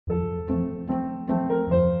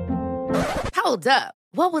Hold up.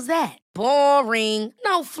 What was that? Boring.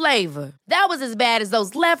 No flavor. That was as bad as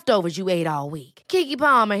those leftovers you ate all week. Keke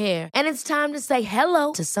Palmer here, and it's time to say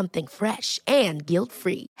hello to something fresh and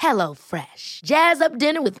guilt-free. Hello Fresh. Jazz up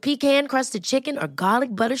dinner with pecan-crusted chicken or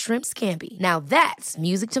garlic butter shrimp scampi. Now that's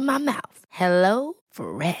music to my mouth. Hello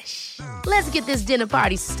Fresh. Let's get this dinner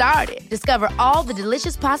party started. Discover all the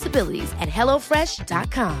delicious possibilities at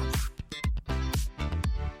hellofresh.com.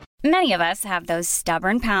 Many of us have those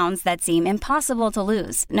stubborn pounds that seem impossible to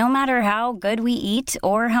lose, no matter how good we eat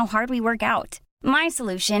or how hard we work out. My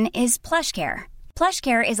solution is PlushCare.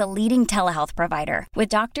 PlushCare is a leading telehealth provider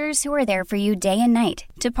with doctors who are there for you day and night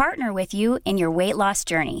to partner with you in your weight loss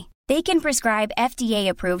journey. They can prescribe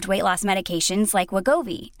FDA-approved weight loss medications like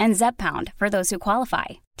Wegovy and Zepbound for those who qualify.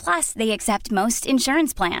 Plus, they accept most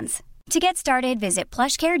insurance plans. To get started, visit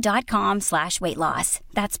plushcare.com/weightloss.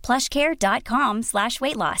 That's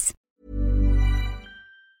plushcare.com/weightloss.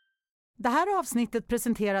 Det här avsnittet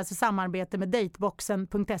presenteras i samarbete med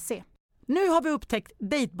dateboxen.se. Nu har vi upptäckt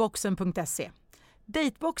dateboxen.se.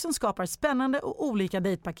 Dateboxen skapar spännande och olika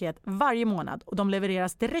dejtpaket varje månad och de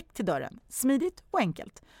levereras direkt till dörren. Smidigt och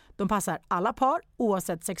enkelt. De passar alla par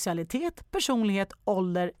oavsett sexualitet, personlighet,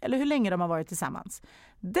 ålder eller hur länge de har varit tillsammans.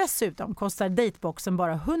 Dessutom kostar dateboxen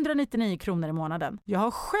bara 199 kronor i månaden. Jag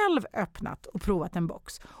har själv öppnat och provat en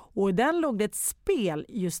box och i den låg det ett spel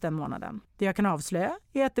just den månaden. Det jag kan avslöja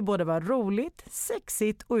är att det både var roligt,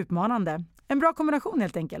 sexigt och utmanande. En bra kombination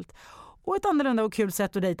helt enkelt. Och ett annorlunda och kul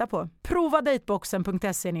sätt att dejta på. Prova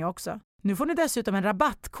dateboxen.se ni också. Nu får ni dessutom en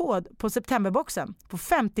rabattkod på septemberboxen på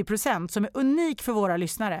 50% som är unik för våra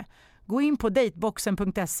lyssnare. Gå in på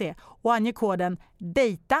dateboxen.se och ange koden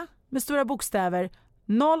DEJTA med stora bokstäver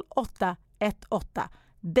 0818.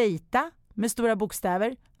 DEJTA med stora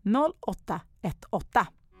bokstäver 0818.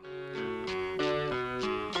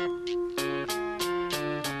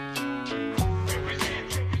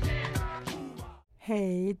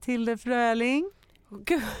 Hej Tilde Fröling.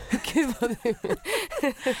 Gud vad du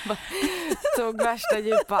tog värsta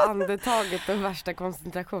djupa andetaget och värsta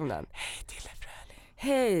koncentrationen. Hej Tilde Fröling.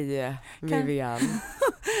 Hej Vivian.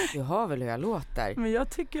 Du hör väl hur jag låter? Men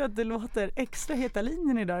jag tycker att det låter extra heta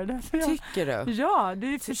linjen idag. Därför Tycker du? Ja,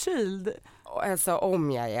 du är förkyld. Alltså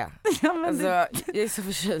om jag är. Ja, men alltså, jag är så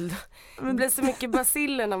förkyld. Det blir så mycket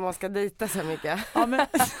basiller när man ska dejta så mycket. Ja, men...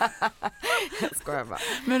 jag skojar bara.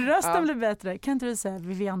 Men rösten blir bättre. Kan inte du säga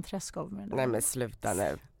Vivian Träskov med den? Nej men sluta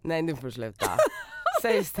nu. Nej nu får du sluta.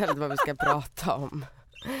 Säg istället vad vi ska prata om.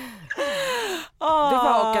 Du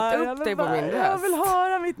har hakat upp dig på min röst. Jag vill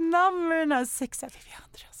höra mitt namn med den här sexiga Vivian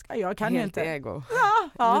Träskov. Jag kan helt inte. Ego.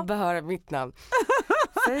 Ja. Du vill bara höra mitt namn.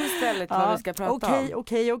 Säg istället vad vi ska prata om.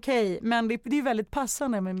 Okej. Men det är väldigt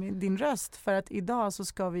passande med din röst. För att idag så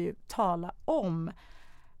ska vi ju tala om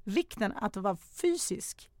vikten att vara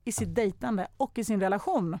fysisk i sitt dejtande och i sin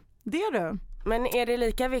relation. Det är du. Men är det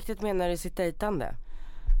lika viktigt menar du i sitt dejtande?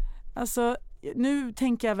 Alltså, nu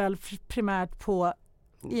tänker jag väl primärt på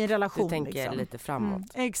i en relation. Du tänker liksom lite framåt.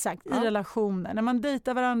 Exakt, i relationen. När man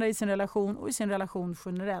dejtar varandra i sin relation och i sin relation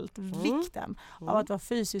generellt. Vikten av att vara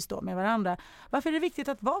fysisk då med varandra. Varför är det viktigt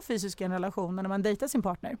att vara fysisk i en relation när man dejtar sin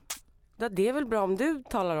partner? Det är väl bra om du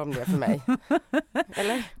talar om det för mig.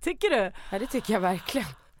 Eller? Tycker du? Ja, det tycker jag verkligen.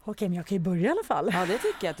 Okej, men jag kan ju börja i alla fall. Ja, det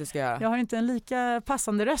tycker jag att du ska göra. Jag har inte en lika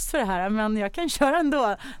passande röst för det här, men jag kan köra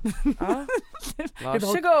ändå. Ja.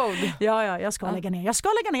 Varsågod. Ja, jag ska lägga ner.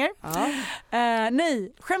 Ja.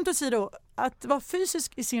 Nej, skämt åsido, att vara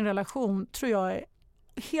fysisk i sin relation tror jag är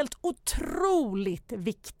helt otroligt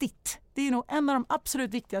viktigt. Det är nog en av de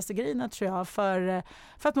absolut viktigaste grejerna tror jag för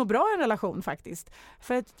att må bra i en relation faktiskt.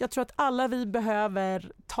 För att jag tror att alla vi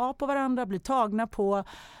behöver ta på varandra, bli tagna på,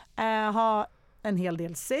 ha en hel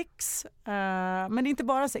del sex. Men det är inte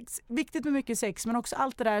bara sex. Viktigt med mycket sex, men också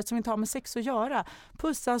allt det där som vi tar med sex att göra.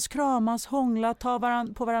 Pussas, kramas, hångla, ta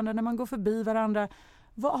på varandra när man går förbi varandra.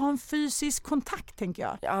 Ha en fysisk kontakt, tänker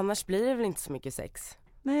jag. Ja, annars blir det väl inte så mycket sex.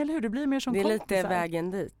 Nej, eller hur? Det blir mer som det är kompisar. Lite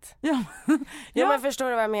vägen dit. Ja. Ja, men förstår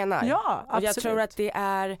du vad jag menar? Ja, absolut. Och jag tror att det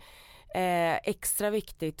är extra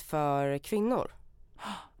viktigt för kvinnor.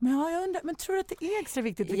 Men jag undrar, men tror du att det är extra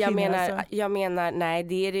viktigt för kvinnor? Alltså? Jag menar, nej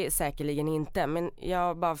det är det säkerligen inte. Men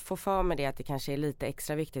jag bara får för mig det att det kanske är lite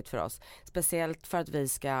extra viktigt för oss. Speciellt för att vi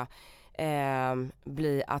ska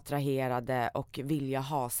bli attraherade och vilja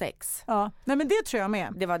ha sex. Ja, nej men det tror jag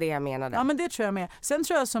med. Det var det jag menade. Ja, men det tror jag med. Sen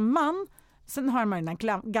tror jag som man, sen har man den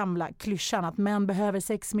gamla klyschan att män behöver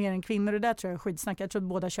sex mer än kvinnor. Det där tror jag är skitsnack. Jag tror att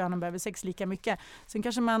båda könen behöver sex lika mycket. Sen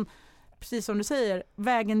kanske man precis som du säger,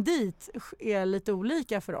 vägen dit är lite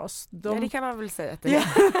olika för oss. Ja, det kan man väl säga att det är.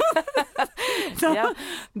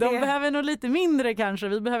 De behöver nog lite mindre kanske,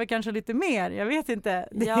 vi behöver kanske lite mer, jag vet inte.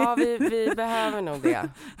 Ja, vi behöver nog det.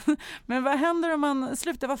 Men vad händer om man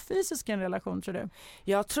slutar vara fysisk i en relation, tror du?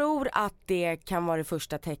 Jag tror att det kan vara det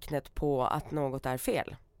första tecknet på att något är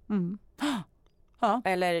fel. Ja.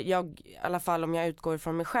 Eller i alla fall om jag utgår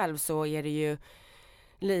från mig själv, så är det ju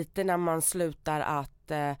lite när man slutar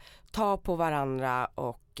att ta på varandra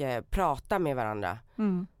och prata med varandra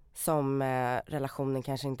som relationen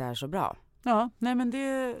kanske inte är så bra. Ja, nej men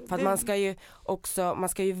det... För att man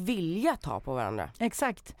ska ju vilja ta på varandra.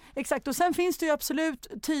 Exakt. Och sen finns det ju absolut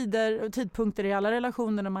tider och tidpunkter i alla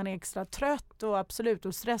relationer när man är extra trött och absolut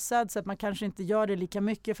och stressad, så att man kanske inte gör det lika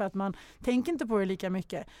mycket för att man tänker inte på det lika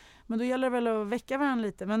mycket. Men då gäller det väl att väcka varandra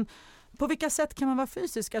lite. Men på vilka sätt kan man vara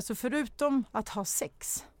fysisk? Alltså förutom att ha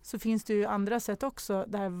sex så finns det ju andra sätt också.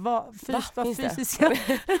 Det här var fysiska.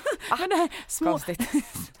 Men det här små... Konstigt.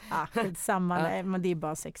 Skitsamma. Nej, men det är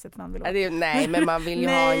bara sexet man vill ha. Nej, men man vill ju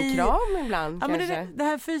ha en kram ibland kanske. Men det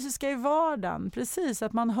här fysiska i vardagen, precis.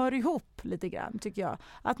 Att man hör ihop lite grann, tycker jag.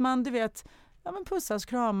 Att man, du vet... Ja, men pussas,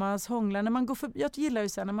 kramas, hånglar. När man går jag gillar ju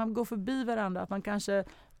så här, när man går förbi varandra, att man kanske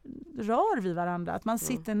rör vid varandra. Att man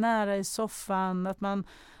sitter nära i soffan. Att man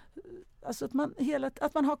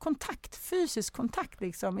har kontakt, fysisk kontakt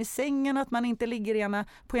liksom. I sängen, att man inte ligger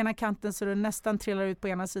på ena kanten så det nästan trillar ut på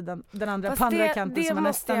ena sidan, den andra fast på andra kanten så man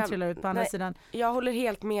nästan trillar ut på andra sidan. Jag håller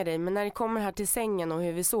helt med dig, men när det kommer här till sängen och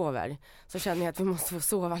hur vi sover så känner jag att vi måste få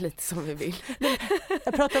sova lite som vi vill.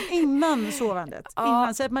 Jag pratar om innan sovandet.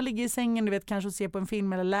 Innan, så att man ligger i sängen, du vet, kanske och ser på en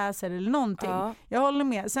film eller läser eller någonting. Ja. Jag håller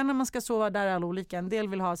med. Sen när man ska sova, där är alla olika. En del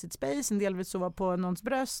vill ha sitt space, en del vill sova på någons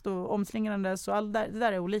bröst och omslingrandes och det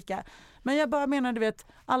där är olika. Men jag bara menar, du vet,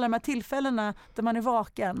 alla de här tillfällena där man är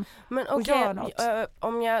vaken och gör något.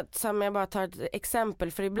 Om jag bara tar ett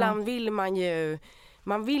exempel, för ibland vill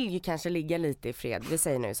man vill ju kanske ligga lite i fred, vi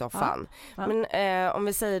säger nu i soffan. Ja. Men om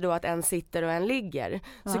vi säger då att en sitter och en ligger,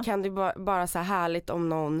 så kan det bara så härligt om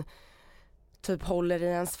någon typ håller i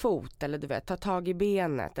ens fot eller du vet, tar tag i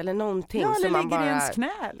benet eller någonting. Ja, eller som man ligger bara... i ens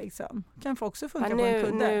knä liksom. Kan få också funka på en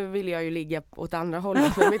kudde. Nu vill jag ju ligga åt andra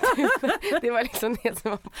hållet med mitt huvud. Det var liksom det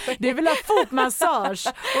som var... Du vill ha fotmassage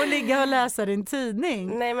och ligga och läsa din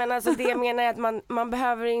tidning. Nej, men alltså det menar jag att man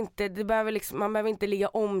behöver inte ligga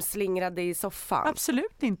omslingrade i soffan.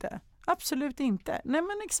 Absolut inte. Nej,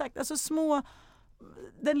 men exakt, alltså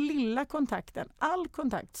den lilla kontakten, all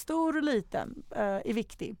kontakt, stor och liten, är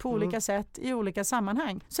viktig på olika sätt i olika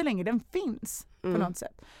sammanhang, så länge den finns på något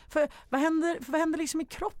sätt. För vad händer liksom i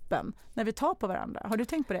kroppen när vi tar på varandra? Har du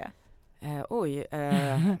tänkt på det?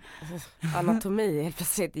 Anatomi helt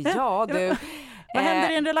plötsligt. Ja, du. Vad händer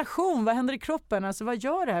i en relation? Vad händer i kroppen? Alltså vad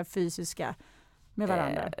gör det här fysiska med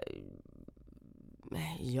varandra?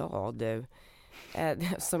 Ja, du.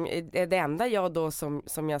 Det enda jag då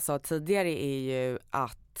som jag sa tidigare är ju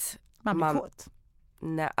att man blir kåt.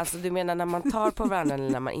 Nej, alltså du menar när man tar på varandra eller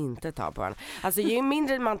när man inte tar på varandra? Alltså ju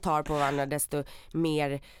mindre man tar på varandra desto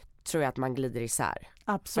mer tror jag att man glider isär.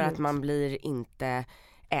 Absolut. För att man blir inte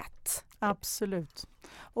ett. Absolut.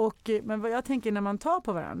 Men vad jag tänker när man tar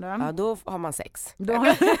på varandra... Ja, då har man sex.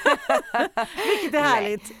 Vilket är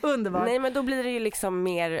härligt, underbart. Nej, men då blir det ju liksom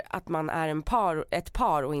mer att man är ett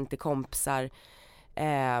par och inte kompisar.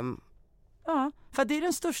 Ja, för det är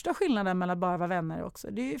den största skillnaden mellan bara vara vänner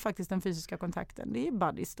också. Det är ju faktiskt den fysiska kontakten. Det är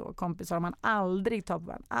buddies då, kompisar. Man aldrig tar på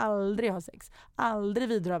varandra, aldrig har sex, aldrig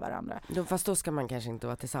vidrör varandra. Fast då ska man kanske inte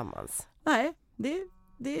vara tillsammans. Nej, det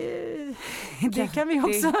kan vi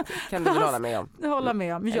också. Det kan du väl hålla med om. Hålla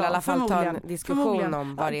med om. Ja, eller i alla fall ta en diskussion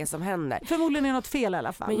om vad det är som händer. Förmodligen är något fel i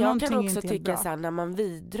alla fall. Men jag kan också tycka så här, när man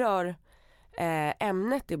vidrör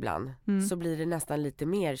ämnet ibland så blir det nästan lite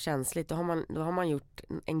mer känsligt. Då har man gjort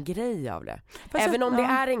en grej av det. Även om det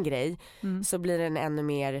är en grej så blir det ännu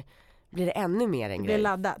mer en grej.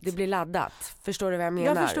 Det blir laddat. Förstår du vad jag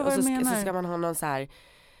menar? Jag förstår vad du menar. Så ska man ha någon så här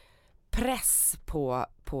press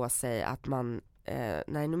på sig att man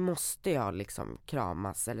nej, nu måste jag liksom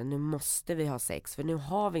kramas eller nu måste vi ha sex för nu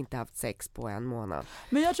har vi inte haft sex på en månad.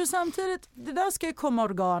 Men jag tror samtidigt, det där ska ju komma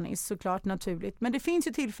organiskt såklart, naturligt, men det finns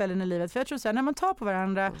ju tillfällen i livet, för jag tror så här, när man tar på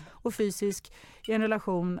varandra och fysiskt i en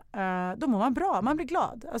relation, då mår man bra, man blir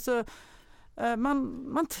glad. Alltså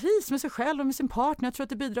man trivs med sig själv och med sin partner. Jag tror att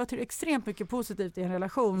det bidrar till extremt mycket positivt i en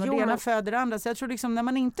relation och det ena föder det andra, så jag tror liksom när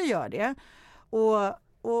man inte gör det och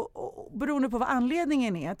beroende på vad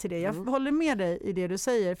anledningen är till det. Jag håller med dig i det du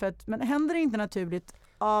säger, för att men händer det inte naturligt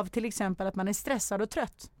av till exempel att man är stressad och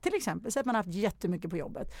trött. Till exempel så att man har haft jättemycket på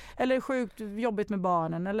jobbet eller sjukt jobbigt med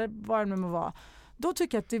barnen eller vad det nu må vara. då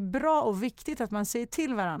tycker jag att det är bra och viktigt att man säger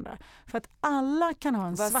till varandra. För att alla kan ha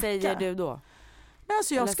en svacka. Vad säger du då?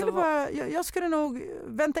 Alltså jag skulle nog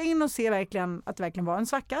vänta in och se verkligen att det verkligen var en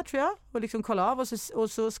svacka, tror jag. Och liksom kolla av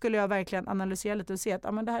och så skulle jag verkligen analysera lite och se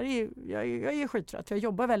att men det här är jag är skittrött. Jag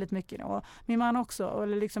jobbar väldigt mycket nu och min man också. Och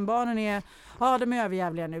liksom barnen är, de är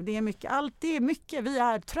överjävliga nu. Det är mycket, allt är mycket. Vi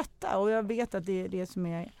är trötta och jag vet att det är det som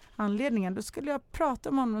är anledningen. Då skulle jag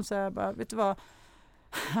prata med honom och säga bara, vet du vad?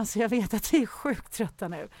 Alltså jag vet att vi är sjukt trötta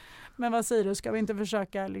nu. Men vad säger du? Ska vi inte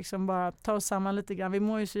försöka liksom bara ta oss samman lite grann? Vi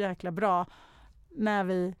mår ju så jäkla bra när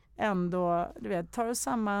vi ändå tar oss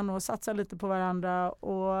samman och satsar lite på varandra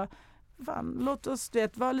och låt oss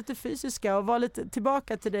vara lite fysiska och vara lite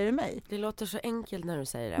tillbaka till dig och mig. Det låter så enkelt när du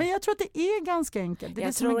säger det. Men jag tror att det är ganska enkelt. Det är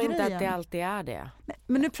jag tror inte att det alltid är det. Nej,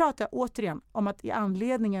 men nu pratar jag återigen om att är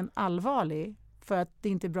anledningen allvarlig för att det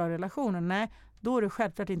inte är bra relationer. Nej, då är det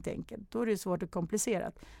självklart inte enkelt. Då är det svårt och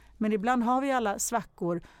komplicerat. Men ibland har vi alla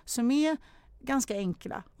svackor som är ganska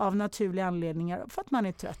enkla av naturliga anledningar för att man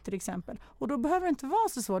är trött till exempel. Och då behöver det inte vara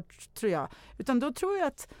så svårt, tror jag. Utan då tror jag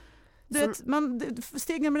att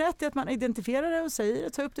steg nummer 1 är att man identifierar det och säger det,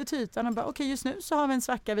 tar upp det till ytan och bara okej, just nu så har vi en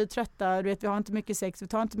svacka, vi är trötta, vi har inte mycket sex, vi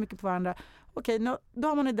tar inte mycket på varandra. Okej, då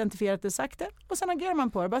har man identifierat det, sagt det och sen agerar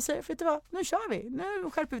man på det. Bara säger, vet du vad, nu kör vi,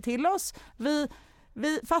 nu skärper vi till oss.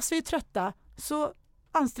 Fast vi är trötta så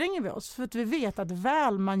anstränger vi oss för att vi vet att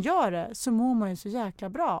väl man gör det så mår man ju så jäkla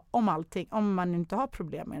bra om man inte har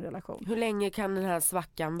problem med en relation. Hur länge kan den här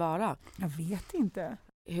svackan vara? Jag vet inte.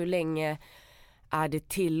 Hur länge är det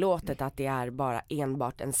tillåtet att det är bara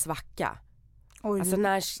enbart en svacka? Oj, alltså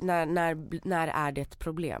när är det ett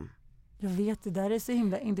problem? Jag vet, det där är så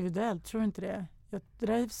himla individuellt, tror inte det?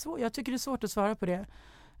 Jag tycker det är svårt att svara på det.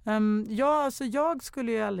 Jag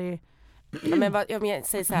skulle ju aldrig... Jag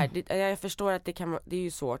säger så här, jag förstår att det är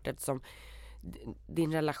ju svårt eftersom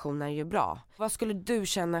din relation är ju bra. Vad skulle du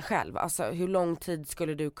känna själv? Alltså hur lång tid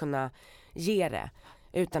skulle du kunna ge det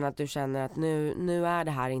utan att du känner att nu är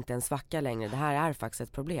det här inte en svacka längre, det här är faktiskt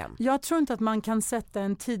ett problem? Jag tror inte att man kan sätta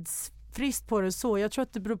en tidsfrist på det så. Jag tror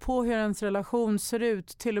att det beror på hur ens relation ser ut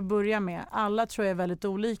till att börja med. Alla tror jag är väldigt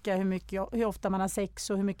olika, hur ofta man har sex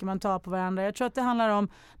och hur mycket man tar på varandra. Jag tror att det handlar om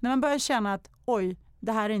när man börjar känna att oj,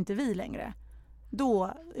 det här är inte vi längre.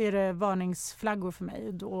 Då är det varningsflaggor för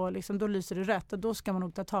mig. Då lyser det rött och då ska man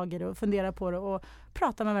nog ta tag i det och fundera på det och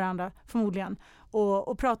prata med varandra förmodligen.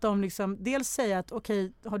 Och prata om dels säga att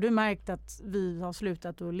okej, har du märkt att vi har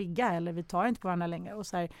slutat att ligga eller vi tar inte på varandra längre och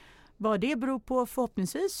så här, vad det beror på,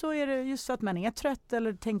 förhoppningsvis så är det just så att man är trött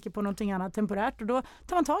eller tänker på någonting annat temporärt och då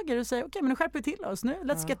tar man tag i det och säger okej, men nu skärper vi till oss nu,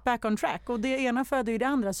 let's get back on track och det ena föder ju det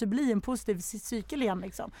andra så blir en positiv cykel igen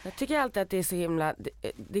liksom. Jag tycker alltid att det är så himla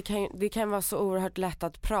det kan vara så oerhört lätt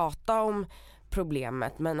att prata om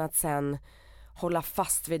problemet men att sen hålla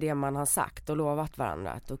fast vid det man har sagt och lovat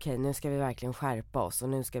varandra att okej, nu ska vi verkligen skärpa oss och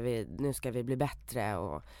nu ska vi bli bättre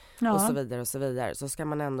och så vidare och så vidare, så ska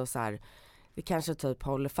man ändå så här, vi kanske typ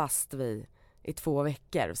håller fast vid i 2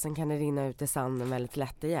 veckor och sen kan det rinna ut i sanden väldigt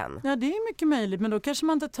lätt igen. Ja, det är mycket möjligt, men då kanske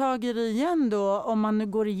man tar tag i det igen då om man nu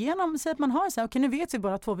går igenom, så att man har så här, okej, nu vet vi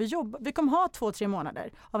bara 2, vi kommer ha 2-3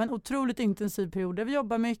 månader av en otroligt intensiv period där vi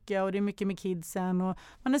jobbar mycket och det är mycket med kidsen och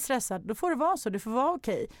man är stressad, då får det vara så, det får vara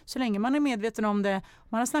okej. Så länge man är medveten om det,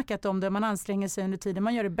 man har snackat om det, man anstränger sig under tiden,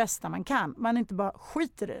 man gör det bästa man kan, man inte bara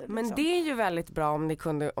skiter i det. Liksom. Men det är ju väldigt bra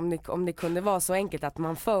om det kunde vara så enkelt att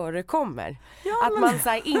man förekommer. Ja, att man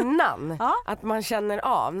säger innan, att man känner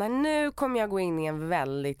av, när nu kommer jag gå in i en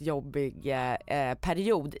väldigt jobbig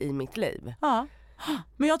period i mitt liv. Ja.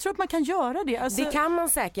 Men jag tror att man kan göra det. Alltså... Det kan man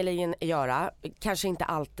säkerligen göra, kanske inte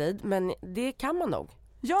alltid, men det kan man nog.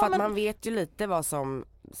 Ja, för att man vet ju lite vad som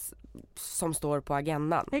står på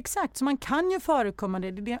agendan. Exakt, så man kan ju förekomma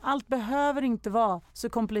det. Allt behöver inte vara så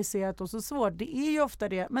komplicerat och så svårt. Det är ju ofta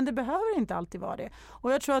det, men det behöver inte alltid vara det.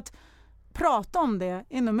 Och jag tror att prata om det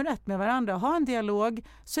är nummer 1 med varandra. Ha en dialog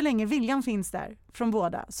så länge viljan finns där från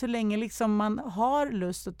båda. Så länge liksom man har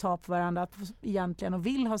lust att ta på varandra egentligen och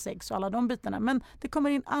vill ha sex och alla de bitarna. Men det kommer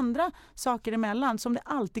in andra saker emellan som det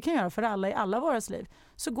alltid kan göra för alla i alla våras liv.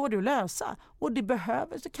 Så går det att lösa. Och det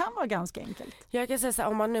kan vara ganska enkelt. Jag kan säga så här,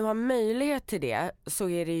 om man nu har möjlighet till det så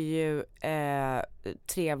är det ju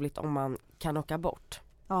trevligt om man kan åka bort.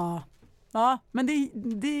 Ja, men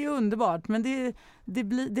det är underbart, men det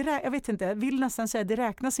blir jag vet inte, jag vill nästan säga det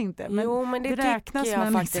räknas inte, men jo, men det räknas, tycker jag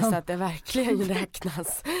men faktiskt liksom... att det verkligen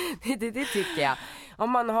räknas. det tycker jag.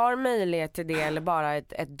 Om man har möjlighet till det eller bara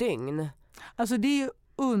ett dygn. Alltså det är ju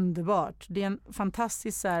underbart. Det är en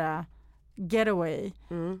fantastisk så här getaway.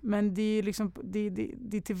 Men det är liksom det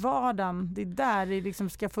är till vardagen. Det är där det liksom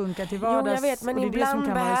ska funka till vardags. Jo, jag vet, men ibland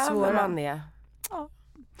behöver man det. Ja.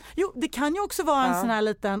 Jo, det kan ju också vara en sån här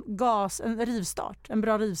liten en rivstart. En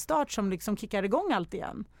bra rivstart som liksom kickar igång allt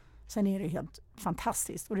igen. Sen är det helt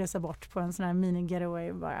fantastiskt att resa bort på en sån här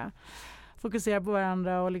mini-getaway och bara fokusera på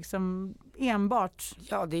varandra och liksom enbart.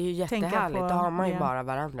 Ja, det är ju jättehärligt. Då har man ju bara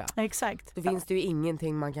varandra. Exakt. Då finns det ju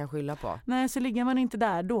ingenting man kan skylla på. Nej, så ligger man inte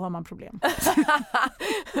där, då har man problem.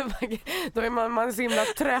 Då är man så himla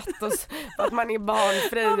trött och att man är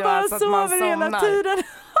barnfri man bara och att man somnar hela tiden.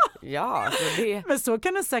 Ja, så det... Men så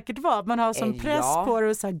kan det säkert vara. Man har som press på det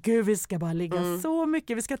och så här, gud vi ska bara ligga så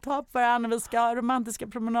mycket. Vi ska ta på varandra, vi ska ha romantiska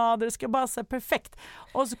promenader. Det ska bara så perfekt.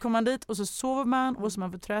 Och så kommer man dit och så sover man och så är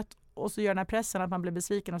man för trött. Och så gör den här pressen att man blir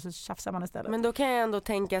besviken och så tjafsar man istället. Men då kan jag ändå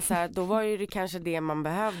tänka så här, då var ju det kanske det man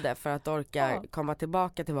behövde för att orka komma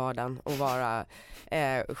tillbaka till vardagen och vara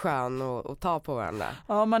skön och ta på varandra.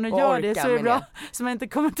 Ja, om man nu gör det så är det bra så man inte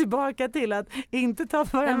kommer tillbaka till att inte ta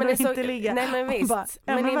på varandra och inte ligga. Nej men visst, bara,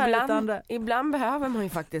 men ibland behöver man ju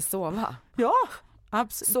faktiskt sova. Ja,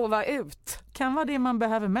 absolut. Sova ut. Kan vara det man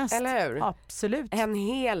behöver mest. Eller hur? Absolut. En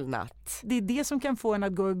hel natt. Det är det som kan få en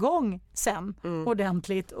att gå igång sen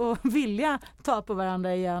ordentligt och vilja ta på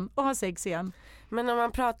varandra igen och ha sex igen. Men om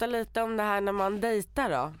man pratar lite om det här när man dejtar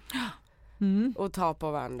då och tar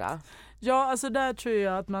på varandra. Ja, alltså där tror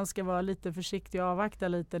jag att man ska vara lite försiktig och avvakta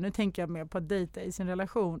lite. Nu tänker jag mer på att dejta i sin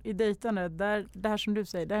relation. I dejtandet, det här som du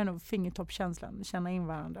säger, där är nog fingertoppkänslan, känna in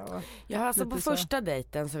varandra. Och ja, alltså på så. första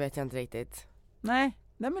dejten så vet jag inte riktigt. Nej,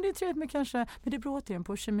 men det är trevligt med kanske, men det beror återigen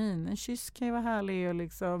på kemin. En kyss kan ju vara härlig och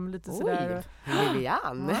liksom lite sådär.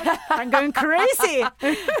 Lilian. I'm going crazy!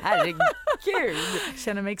 Herregud.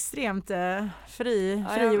 Känner mig extremt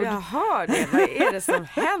frigjord. Jag hör det. Vad är det som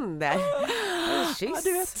händer? En kyss. Ja,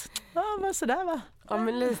 du vet. Ja, men sådär va. Ja,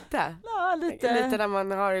 men lite. Ja, lite när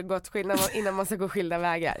man har gått innan man ska gå skilda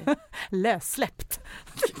vägar. Lössläppt.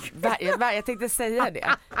 Jag tänkte säga det.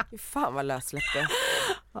 Fan vad lössläppt det.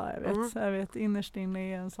 Ja, jag vet. Innerst inne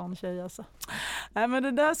är en sån tjej alltså. Nej, men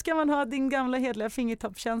det där ska man ha, din gamla hedliga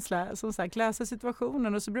fingertoppkänsla. Som sagt, läsa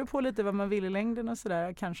situationen och så beror på lite vad man vill i längden och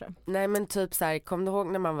sådär kanske. Nej, men typ så här, kom du ihåg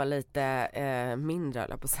när man var lite mindre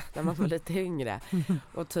eller på sätt, när man var lite yngre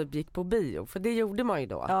och typ gick på bio? För det gjorde man ju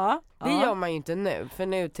då. Ja. Det gör man ju inte nu. För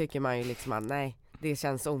nu tycker man ju liksom att nej, det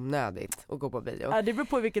känns onödigt att gå på bio. Ja, det beror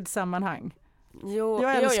på vilket sammanhang. Jo,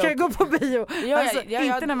 jag älskar att gå på bio.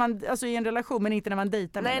 Inte när man, alltså i en relation, men inte när man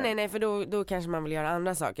dejtar. Nej, för då kanske man vill göra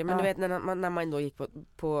andra saker. Men du vet när man då gick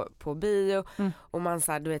på bio och man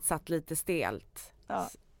så här, du vet, satt lite stelt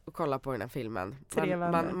och kolla på den här filmen.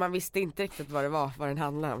 Man visste inte riktigt vad den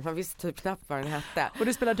handlade om. Man visste typ knappt vad den hette. Och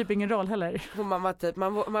det spelar typ ingen roll heller. Och man var typ,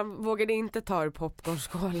 man vågade inte ta ur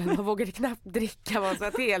popcornskålen. Man vågade knappt dricka. Man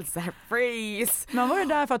satt helt så här freeze. Man var ju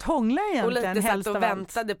där för att hångla egentligen. Och lite satt och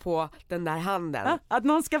väntade på den där handen. Ja, att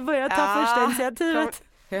någon ska börja ta första initiativet.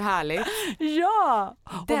 Hur härligt. Ja!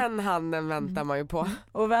 Den handen väntar man ju på.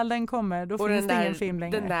 Och väl den kommer, då finns det ingen film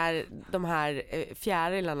längre. De här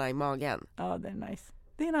fjärilarna i magen. Ja, det är nice.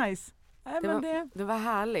 Det är nice. Det var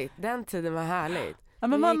härligt. Den tiden var härligt. Ja,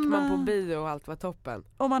 men då gick man på bio och allt var toppen.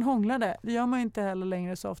 Och man hånglade. Det gör man ju inte heller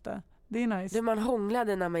längre så ofta. Det är nice. Man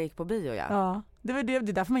hånglade när man gick på bio, ja. Ja, det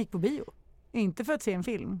är därför man gick på bio. Inte för att se en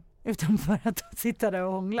film. Utan för att sitta där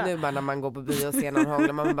och hångla. Nu bara när man går på bio och ser någon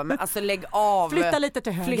hångla, man bara, men alltså lägg av. Flytta lite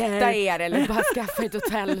till höger. Flytta er eller bara skaffa ett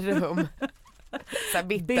hotellrum. Så här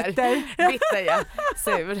bitter, ja.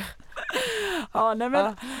 Sur. Ja,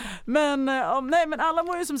 men alla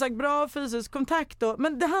mår ju som sagt bra fysisk kontakt då.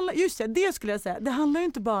 Men det handlar, just det skulle jag säga, det handlar ju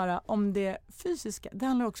inte bara om det fysiska, det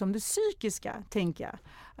handlar också om det psykiska, tänker jag.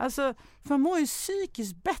 Alltså, man mår ju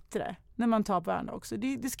psykiskt bättre när man tar på varandra också.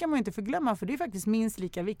 Det ska man inte förglömma, för det är faktiskt minst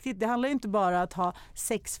lika viktigt. Det handlar ju inte bara att ha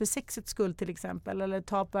sex för sexets skull till exempel, eller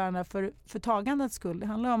ta på varandra för tagandets skull. Det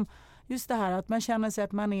handlar om just det här att man känner sig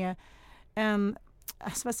att man är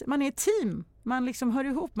man är ett team. Man liksom hör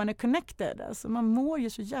ihop, man är connected. Alltså man mår ju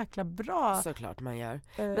så jäkla bra. Såklart man gör.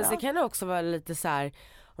 Men så kan det också vara lite så här,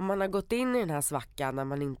 om man har gått in i den här svackan när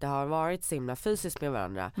man inte har varit så himla fysiskt med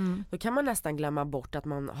varandra, då kan man nästan glömma bort att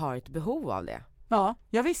man har ett behov av det.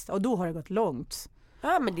 Ja visst, och då har det gått långt.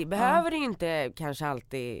 Ja, men det behöver det ju inte kanske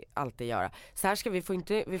alltid göra. Så här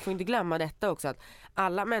vi får inte glömma detta också, att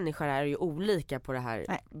alla människor är ju olika på det här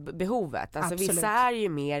behovet. Alltså absolut. Vissa är ju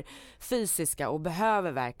mer fysiska och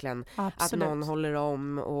behöver verkligen att någon håller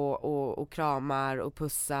om och kramar och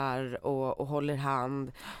pussar och håller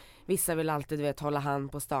hand. Vissa vill alltid hålla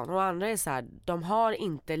hand på stan, och andra är så här, de har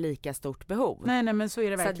inte lika stort behov. Nej, men så är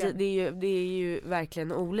det verkligen. Så det är ju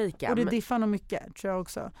verkligen olika. Och det diffar nog mycket, tror jag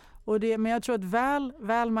också. Men jag tror att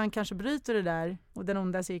väl man kanske bryter det där och den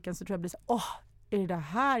onda cirkeln, så tror jag blir så är det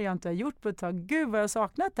här jag inte har gjort på ett tag? Gud vad jag har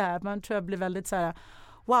saknat det här. Man tror jag blir väldigt så här,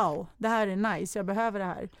 wow, det här är nice, jag behöver det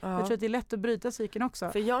här. Ja. Jag tror att det är lätt att bryta cykeln också.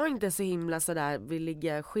 För jag är inte så himla sådär, vill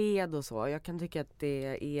ligga sked och så. Jag kan tycka att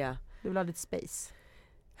det är... Du vill ha lite space.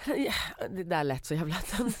 Det där lät så jävla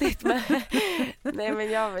töntigt.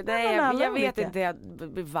 Men jag vet inte, det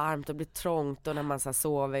blir varmt och blir trångt och när man så här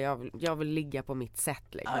sover, jag vill ligga på mitt sätt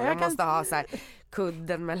liksom. Ja, jag måste ha så här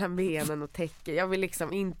kudden mellan benen och täcke. Jag vill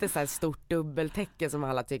liksom inte så här stort dubbeltäcke som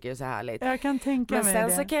alla tycker är så härligt. Jag kan tänka mig det. Men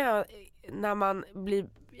sen så kan jag, när man blir,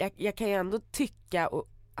 jag kan ju ändå tycka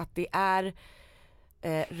att det är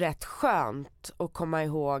rätt skönt att komma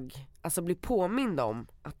ihåg, alltså bli påmind om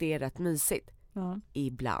att det är rätt mysigt. Ja.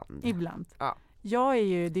 Ibland. Ja. Jag är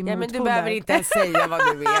ju din men du behöver inte ens säga vad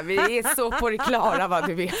du är. Vi är så på det klara vad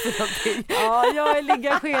du är för någonting. Ja, jag är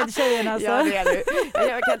ligga sked-tjejen alltså. Ja, det är du.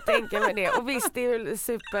 Jag kan tänka mig det. Och visst, det är ju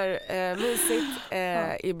supermysigt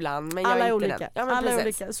ibland. Men jag alla är inte olika. den. Ja, men alla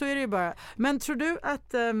precis. olika. Så är det ju bara. Men tror du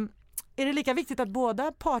att är det lika viktigt att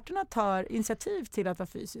båda parterna tar initiativ till att vara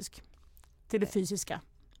fysisk? Till det fysiska?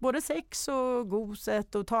 Både sex och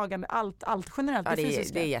goset och tagande, allt generellt Ja, det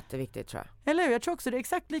fysiska. Det är jätteviktigt tror jag. Eller hur? Jag tror också det är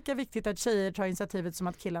exakt lika viktigt att tjejer tar initiativet som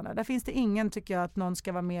att killarna. Där finns det ingen, tycker jag, att någon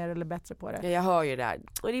ska vara mer eller bättre på det. Ja, jag hör ju det här.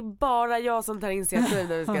 Och det är bara jag som tar initiativ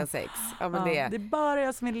när vi ska ha sex. Ja, men det är bara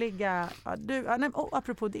jag som vill ligga. Ja,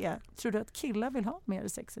 apropå det, tror du att killar vill ha mer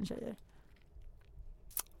sex än tjejer?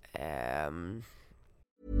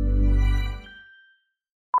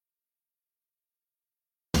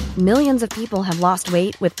 Millions of people have lost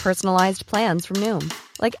weight with personalized plans from Noom.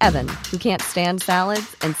 Like Evan, who can't stand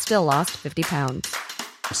salads and still lost 50 pounds.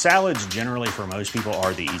 Salads generally for most people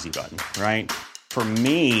are the easy button, right? For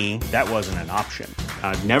me, that wasn't an option.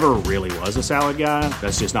 I never really was a salad guy.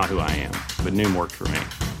 That's just not who I am. But Noom worked for me.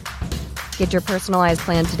 Get your personalized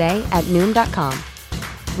plan today at Noom.com.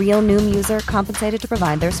 Real Noom user compensated to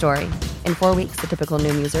provide their story. In 4 weeks, the typical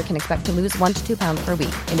Noom user can expect to lose 1 to 2 pounds per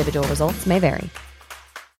week. Individual results may vary.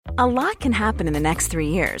 A lot can happen in the next 3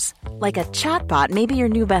 years. Like a chatbot may be your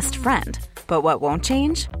new best friend. But what won't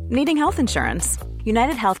change? Needing health insurance.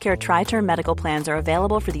 United Healthcare Tri-Term Medical Plans are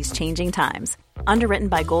available for these changing times. Underwritten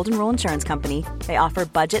by Golden Rule Insurance Company, they offer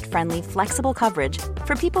budget-friendly, flexible coverage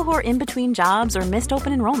for people who are in between jobs or missed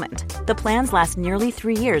open enrollment. The plans last nearly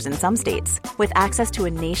 3 years in some states, with access to a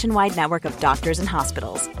nationwide network of doctors and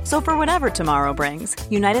hospitals. So for whatever tomorrow brings,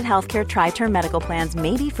 United Healthcare Tri-Term Medical Plans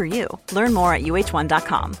may be for you. Learn more at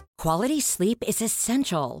uh1.com. Quality sleep is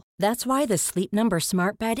essential. That's why the Sleep Number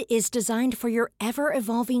Smart Bed is designed for your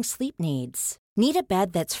ever-evolving sleep needs. Need a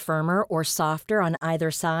bed that's firmer or softer on either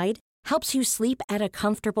side? Helps you sleep at a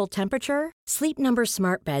comfortable temperature? Sleep Number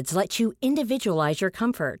Smart Beds let you individualize your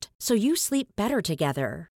comfort, so you sleep better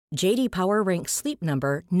together. JD Power ranks Sleep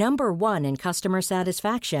Number #1 in customer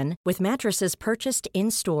satisfaction with mattresses purchased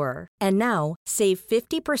in-store. And now, save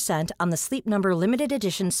 50% on the Sleep Number Limited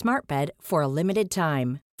Edition Smart Bed for a limited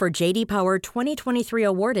time. For JD Power 2023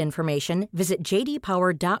 award information, visit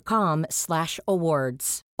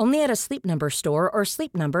jdpower.com/awards. Only at a Sleep Number store or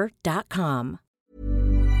sleepnumber.com.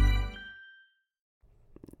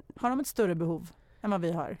 Har de ett större behov än vad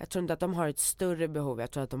vi har? Jag tror inte att de har ett större behov.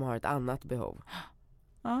 Jag tror att de har ett annat behov.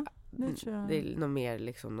 Ja, det tror jag. Det är nog mer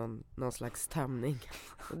liksom någon slags tömning.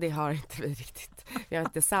 Och det har inte vi riktigt. Vi har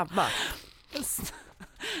inte samma.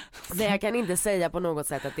 Men jag kan inte säga på något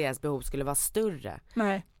sätt att deras behov skulle vara större.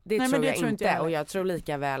 Nej. Det Nej, tror men det jag tror inte. jag och jag tror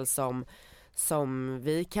lika väl som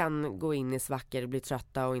vi kan gå in i svackor, bli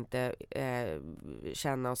trötta och inte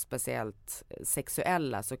känna oss speciellt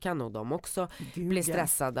sexuella, så kan nog de också bli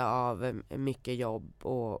stressade av mycket jobb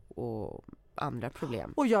och andra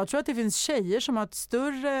problem. Och jag tror att det finns tjejer som har ett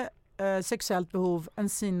större sexuellt behov än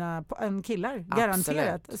killar,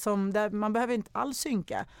 garanterat. Som där man behöver inte alls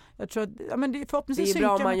synka. Jag tror att förhoppningsvis det är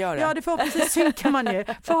bra om man gör det. Ja, det förhoppningsvis synkar man ju.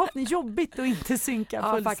 Förhoppningsvis jobbigt att inte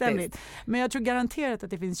synka fullständigt. Men jag tror garanterat att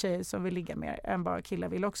det finns tjejer som vill ligga mer än bara killar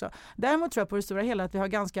vill också. Däremot tror jag på det stora hela att vi har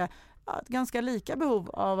ganska lika behov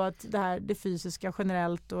av att det fysiska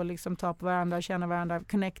generellt och liksom ta på varandra, känna varandra,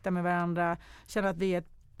 connecta med varandra, känna att vi är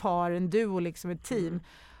ett par, en duo, liksom ett team.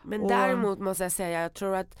 Men däremot måste jag säga, jag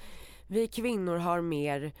tror att vi kvinnor har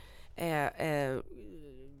mer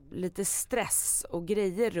lite stress och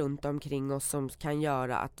grejer runt omkring oss som kan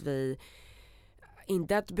göra att vi,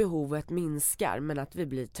 inte att behovet minskar, men att vi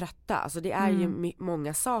blir trötta. Alltså det är ju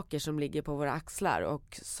många saker som ligger på våra axlar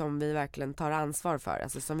och som vi verkligen tar ansvar för,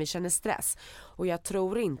 alltså som vi känner stress. Och jag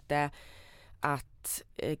tror inte att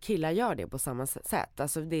killar gör det på samma sätt.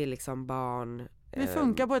 Alltså det är liksom barn. Vi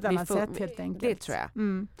funkar på ett annat sätt helt enkelt. Det tror jag.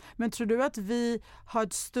 Men tror du att vi har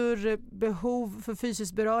ett större behov för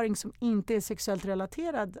fysisk beröring som inte är sexuellt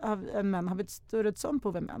relaterad av män? Har vi ett sånt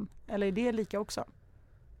behov än män? Eller är det lika också?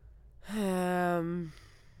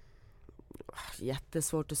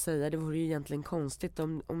 jättesvårt att säga. Det vore ju egentligen konstigt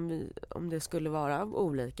om det skulle vara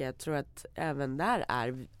olika. Jag tror att även där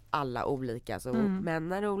är alla olika. Så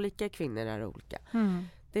män är olika, kvinnor är olika.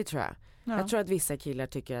 Det tror jag. Ja. Jag tror att vissa killar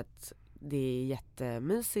tycker att det är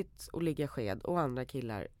jättemysigt att ligga sked och andra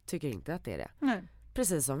killar tycker inte att det är det. Nej.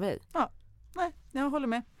 Precis som vi. Ja, nej, jag håller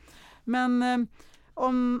med. Men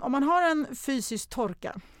om man har en fysisk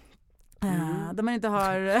torka där man inte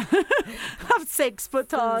har haft sex på ett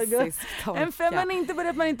tag. Men inte bara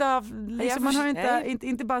att man inte har liksom, man har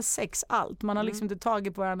inte bara sex allt. Man har liksom inte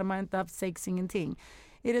tagit på varandra, man har inte haft sex, ingenting.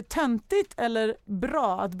 Är det töntigt eller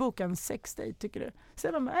bra att boka en sexdate, tycker du?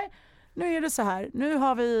 Så nu är det så här. Nu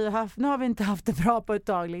har vi inte haft det bra på ett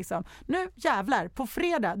tag liksom. Nu jävlar, på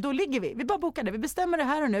fredag, då ligger vi. Vi bara bokar det. Vi bestämmer det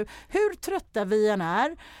här och nu. Hur trötta vi än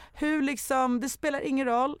är. Hur liksom, det spelar ingen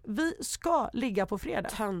roll. Vi ska ligga på fredag.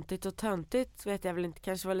 Töntigt vet jag väl inte.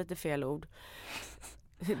 Kanske var lite fel ord.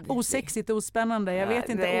 Osexigt och ospännande. Jag vet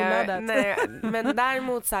inte, oladdat. Nej, men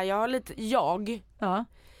däremot så här, jag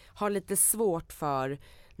har lite svårt för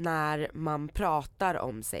när man pratar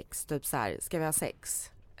om sex. Typ så här, ska vi ha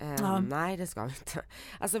sex? Nej, det ska vi inte.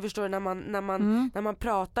 Alltså förstår du, när man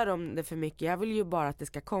pratar om det för mycket, jag vill ju bara att det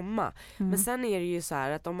ska komma. Men sen är det ju så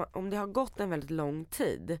här att om det har gått en väldigt lång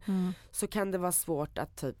tid så kan det vara svårt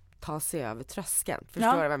att typ ta sig över tröskeln.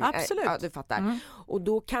 Förstår du vad jag menar? Absolut. Ja, du fattar. Och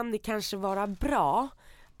då kan det kanske vara bra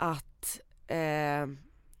att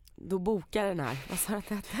då bokar den här, vad sa du att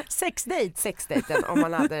det hette? Sexdaten, om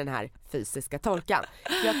man hade den här fysiska torkan.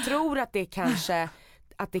 Jag tror att det kanske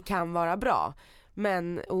att det kan vara bra.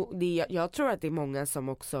 Men jag tror att det är många som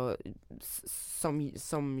också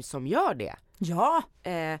som gör det. Ja.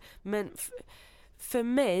 Men för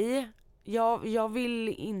mig, jag vill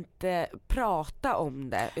inte prata om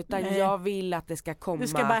det, utan jag vill att det ska komma. Det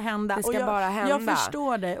ska bara hända. Det ska bara hända. Jag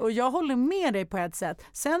förstår det och jag håller med dig på ett sätt.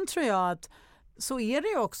 Sen tror jag att så är det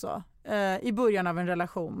ju också i början av en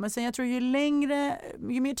relation. Men sen jag tror ju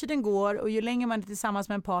mer tiden går och ju längre man är tillsammans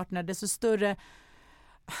med en partner, desto större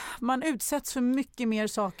man utsätts för mycket mer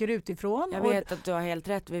saker utifrån. Jag vet att du har helt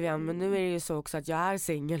rätt, Vivian, men nu är det ju så också att jag är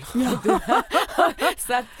singel.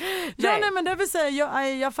 Men det vill säga,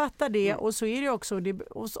 jag fattar det och så är det också.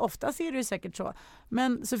 Och oftast är det ju säkert så.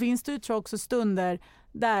 Men så finns det ju också stunder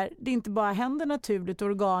där det inte bara händer naturligt och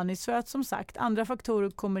organiskt, för att som sagt andra faktorer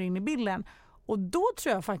kommer in i bilden. Och då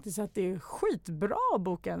tror jag faktiskt att det är skitbra att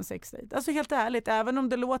boka en sexdate. Alltså helt ärligt, även om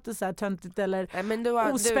det låter så här töntigt eller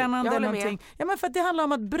ospännande eller någonting. Ja, men för att det handlar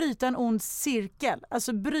om att bryta en ond cirkel.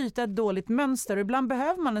 Alltså bryta ett dåligt mönster. Och ibland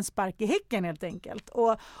behöver man en spark i häcken helt enkelt.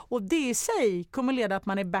 Och det i sig kommer leda att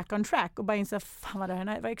man är back on track och bara inser, fan vad det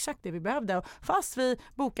här var exakt det vi behövde. Och fast vi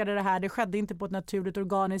bokade det här, det skedde inte på ett naturligt,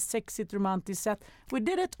 organiskt, sexigt, romantiskt sätt. We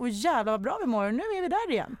did it och jävlar vad bra vi mår. Nu är vi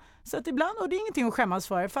där igen. Så att ibland, och det är ingenting att skämmas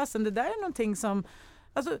för, fastän det där är någonting som,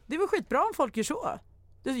 alltså det var skitbra om folk gör så.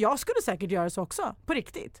 Jag skulle säkert göra så också, på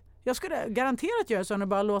riktigt. Jag skulle garanterat göra så och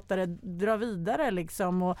bara låta det dra vidare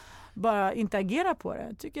liksom och bara inte agera på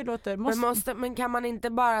det. Tycker det låter, men kan man inte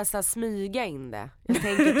bara så här, smyga in det? Jag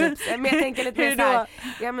tänker lite mer så här,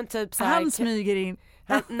 ja men typ så här, han smyger in.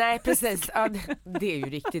 Nej precis, ja, det är ju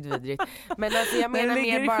riktigt vidrigt. Men alltså jag menar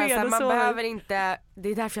mer bara så här, man behöver inte. Det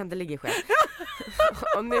är därför jag inte ligger själv.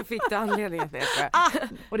 Och nu fick du anledningen.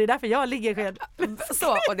 Och det är därför jag ligger själv.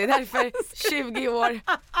 Så, och det är därför 20 år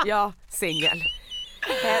jag singel.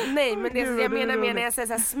 Nej men det jag menar när jag säger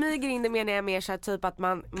så här, smyger in, det menar jag mer så här, typ att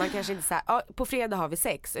man kanske inte så här, på fredag har vi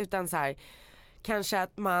sex, utan så här, kanske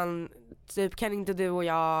att man typ, kan inte du och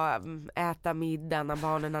jag äta middag när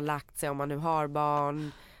barnen har lagt sig, om man nu har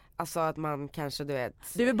barn. Alltså att man kanske, du vet,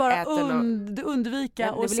 du vill bara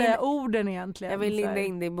undvika och säga orden egentligen. Jag vill linda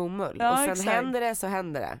in det i bomull. Ja, och sen exakt. Händer det så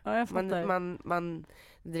händer det. Ja, man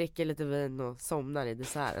dricker lite vin och somnar i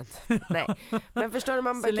desserten. Nej. Men förstår du,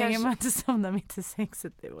 man så länge man inte somnar mitt i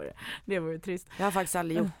sexet, det vore trist. Jag har faktiskt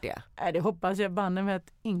aldrig gjort det. Nej, det hoppas jag banne med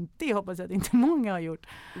att inte. Jag hoppas att inte många har gjort.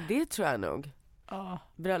 Det tror jag nog.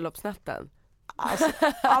 Bröllopsnatten. Alltså,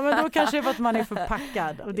 ja, men då kanske det är för att man är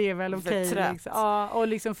förpackad och det är väl okej. Liksom. Ja, och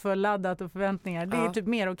liksom för laddat och förväntningar. Det är typ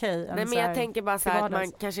mer okej. Nej, men jag tänker bara så här att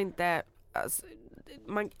man kanske inte, alltså,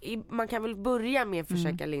 man kan väl börja med att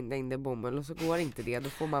försöka linda in det i bomull, och så går inte det, då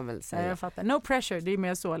får man väl säga. Jag fattar. No pressure, det är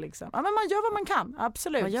mer så liksom. Ja, men man gör vad man kan,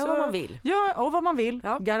 absolut. Man gör vad man vill. Ja, och vad man vill,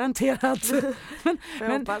 garanterat.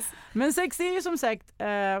 men sex är ju som sagt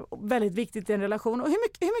väldigt viktigt i en relation. Och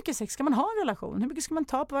hur mycket sex ska man ha i en relation? Hur mycket ska man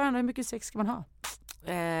ta på varandra? Hur mycket sex ska man ha?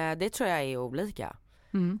 Det tror jag är olika.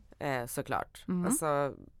 Såklart.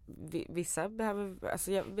 Alltså vissa behöver,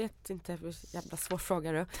 alltså jag vet inte, jävla svår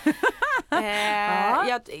fråga du.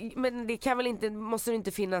 Men det kan väl inte, måste det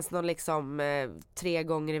inte finnas någon liksom 3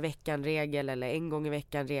 gånger i veckan regel eller 1 gång i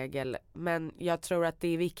veckan regel. Men jag tror att det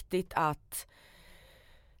är viktigt att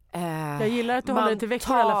jag gillar att du håller det till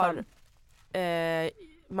veckan i alla fall.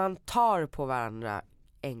 Man tar på varandra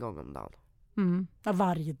 1 gång om dagen. Ja,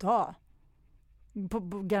 varje dag.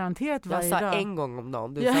 Garanterat varje dag. Jag sa 1 gång om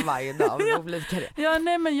dagen, du sa varje dag. Ja,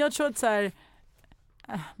 nej, men jag tror att så här,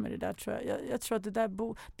 men det där tror jag tror att det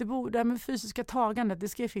där med fysiska tagandet, det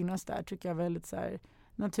ska finnas där, tycker jag, väldigt så här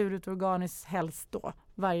naturligt organiskt helst då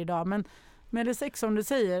varje dag. Men med det sex, som du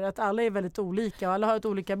säger, att alla är väldigt olika och alla har ett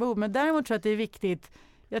olika behov. Men däremot tror jag att det är viktigt.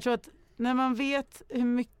 Jag tror att när man vet hur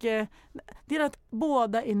mycket, det är att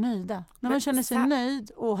båda är nöjda. När man känner sig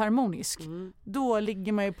nöjd och harmonisk, då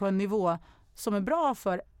ligger man ju på en nivå som är bra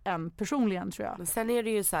för en personligen, tror jag. Men sen är det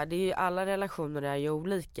ju så här, det är ju, alla relationer är ju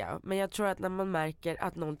olika. Men jag tror att när man märker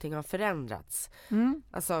att någonting har förändrats.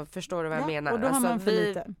 Alltså, förstår du vad jag menar? Och då har man för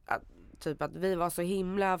lite. Typ att vi var så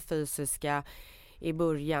himla fysiska i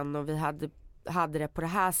början och vi hade det på det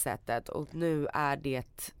här sättet. Och nu är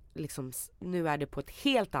det liksom, nu är det på ett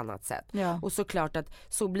helt annat sätt. Ja. Och såklart att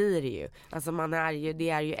så blir det ju. Alltså det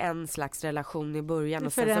är ju en slags relation i början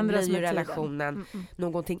och sen så blir ju relationen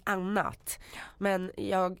någonting annat. Men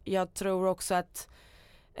jag tror också att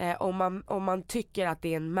om man tycker att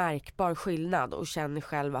det är en märkbar skillnad och känner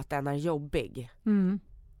själv att den är jobbig,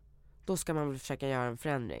 då ska man väl försöka göra en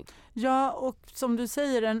förändring. Ja, och som du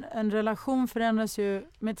säger, en relation förändras ju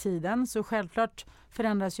med tiden, så självklart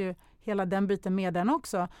förändras ju hela den biten med den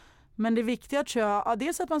också. Men det viktiga, tror jag,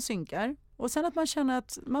 dels att man synkar och sen att man känner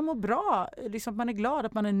att man mår bra, liksom att man är glad,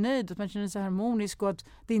 att man är nöjd, att man känner sig harmonisk och att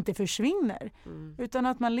det inte försvinner. Utan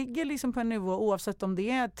att man ligger liksom på en nivå, oavsett om det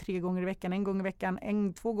är 3 gånger i veckan, 1 gång i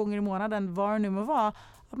veckan, 2 gånger i månaden, var det nu må vara.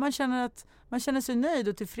 Att man känner sig nöjd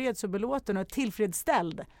och tillfreds och belåten och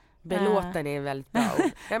tillfredsställd. Belåten är väldigt bra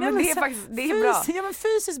ord. Ja, men det är faktiskt, det är bra. Ja, men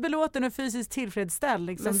fysiskt belåten och fysiskt tillfredsställd,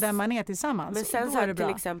 liksom, där man är tillsammans. Men sen så är det till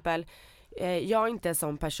exempel, jag är inte en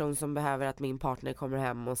sån person som behöver att min partner kommer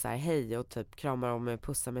hem och säger hej och typ kramar om mig och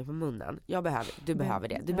pussar mig på munnen. Du behöver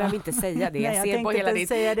det. Du behöver inte säga det. Jag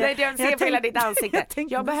ser på hela ditt ansikte.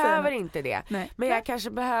 Jag behöver inte det. Nej. Men jag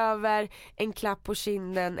kanske behöver en klapp på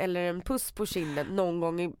kinden eller en puss på kinden någon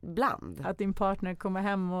gång ibland. Att din partner kommer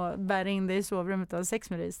hem och bär in dig i sovrummet och har sex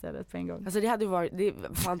med dig istället på en gång. Alltså det hade varit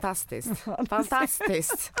fantastiskt.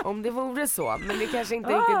 Fantastiskt. Om det vore så. Men det kanske inte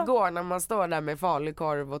riktigt går när man står där med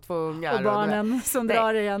falukorv och 2 ungar. Och barnen som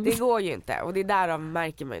drar igen. Det går ju inte. Och det är därav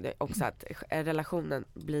märker man ju också att relationen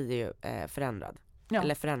blir ju förändrad. Ja.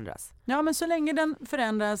 Eller förändras. Ja, men så länge den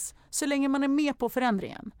förändras, så länge man är med på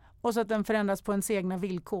förändringen. Och så att den förändras på ens egna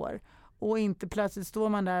villkor. Och inte plötsligt står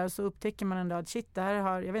man där och så upptäcker man en dag att shit, det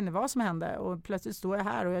här jag vet inte vad som hände. Och plötsligt står jag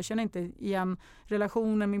här och jag känner inte igen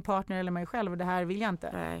relationen, min partner eller mig själv. Och det här vill jag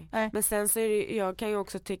inte. Nej. Men sen så är det, jag kan ju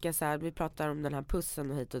också tycka så här, vi pratar om den här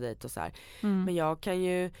pussen och hit och dit och så här. Men jag kan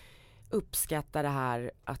ju uppskatta det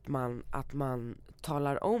här att man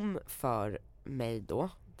talar om för mig då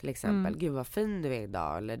till exempel, gud vad fin du är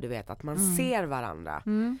idag, eller du vet att man ser varandra.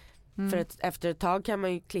 För att efter ett tag kan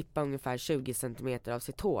man ju klippa ungefär 20 centimeter av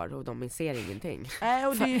sitt hår och de ser ingenting.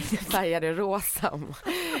 Och det färgade rosa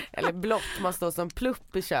eller blått, man står som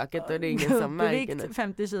plupp i köket och det är ingen som märker det.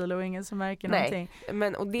 50 kilo och ingen som märker någonting.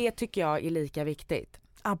 Men, och det tycker jag är lika viktigt.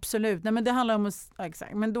 Absolut. Nej, men det handlar om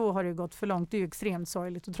exakt. Men då har det gått för långt. Det är ju extremt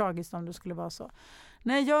sorgligt och tragiskt om det skulle vara så.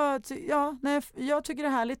 Nej, jag tycker det är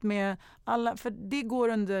härligt med alla, för det går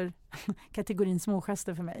under kategorin små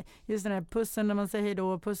gester för mig. Just den här pussen när man säger hej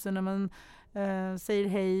då, pussen när man säger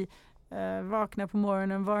hej, vakna på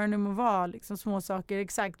morgonen, vad det nu må vara, liksom små saker,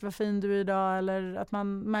 exakt vad fin du är idag, eller att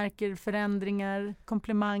man märker förändringar,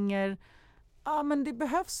 komplimanger. Ja, men det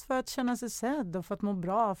behövs för att känna sig sedd och för att må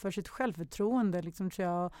bra, för sitt självförtroende, liksom, tror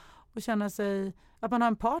jag. Och känna sig, att man har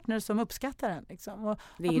en partner som uppskattar den. Liksom. Och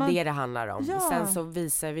det är ju det handlar om. Ja. Sen så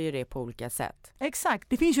visar vi ju det på olika sätt. Exakt.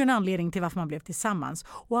 Det finns ju en anledning till varför man blev tillsammans.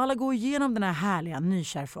 Och alla går igenom den här härliga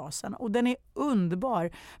nykärfasen. Och den är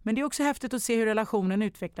underbar. Men det är också häftigt att se hur relationen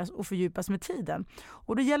utvecklas och fördjupas med tiden.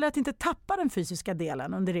 Och det gäller att inte tappa den fysiska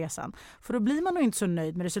delen under resan. För då blir man nog inte så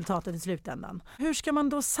nöjd med resultatet i slutändan. Hur ska man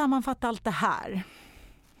då sammanfatta allt det här?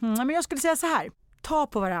 Men jag skulle säga så här. Ta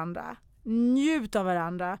på varandra. Njut av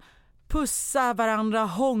varandra. Pussa varandra,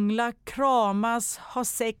 hångla, kramas, ha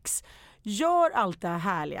sex. Gör allt det här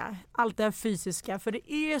härliga, allt det här fysiska, för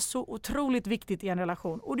det är så otroligt viktigt i en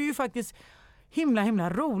relation. Och det är ju faktiskt himla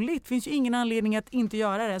roligt. Det finns ju ingen anledning att inte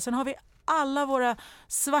göra det. Sen har vi alla våra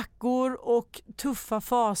svackor och tuffa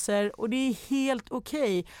faser och det är helt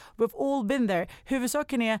okej. We've all been there.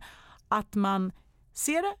 Huvudsaken är att man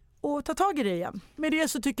ser det och ta tag i det igen. Med det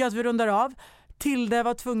så tycker jag att vi rundar av. Tilde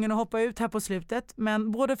var tvungen att hoppa ut här på slutet,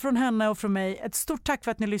 men både från henne och från mig, ett stort tack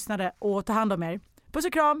för att ni lyssnade och ta hand om er. Puss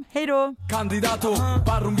och kram, hej då! Candidato,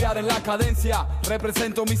 va rumbear en la cadencia.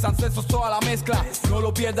 Represento mis ancestros, toda la mezcla. No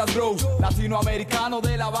lo pierdas, bro. Latinoamericano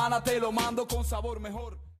de La Habana, te lo mando con sabor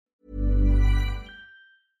mejor.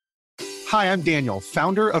 Hi, I'm Daniel,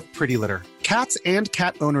 founder of Pretty Litter. Cats and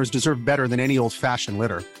cat owners deserve better than any old-fashioned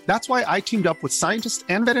litter. That's why I teamed up with scientists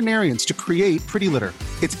and veterinarians to create Pretty Litter.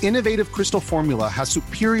 Its innovative crystal formula has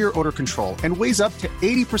superior odor control and weighs up to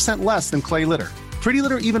 80% less than clay litter. Pretty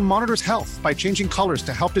Litter even monitors health by changing colors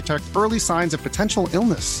to help detect early signs of potential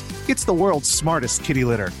illness. It's the world's smartest kitty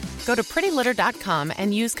litter. Go to prettylitter.com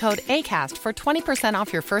and use code ACAST for 20%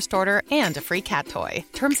 off your first order and a free cat toy.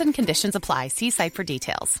 Terms and conditions apply. See site for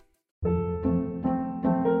details.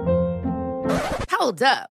 Hold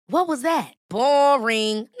up. What was that?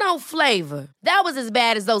 Boring. No flavor. That was as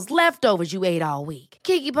bad as those leftovers you ate all week.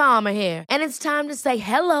 Keke Palmer here, and it's time to say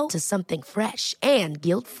hello to something fresh and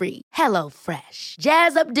guilt-free. Hello Fresh.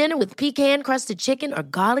 Jazz up dinner with pecan-crusted chicken or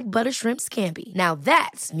garlic butter shrimp scampi. Now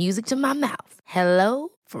that's music to my mouth. Hello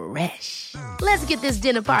Fresh. Let's get this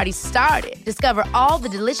dinner party started. Discover all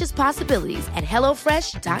the delicious possibilities at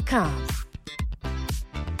HelloFresh.com.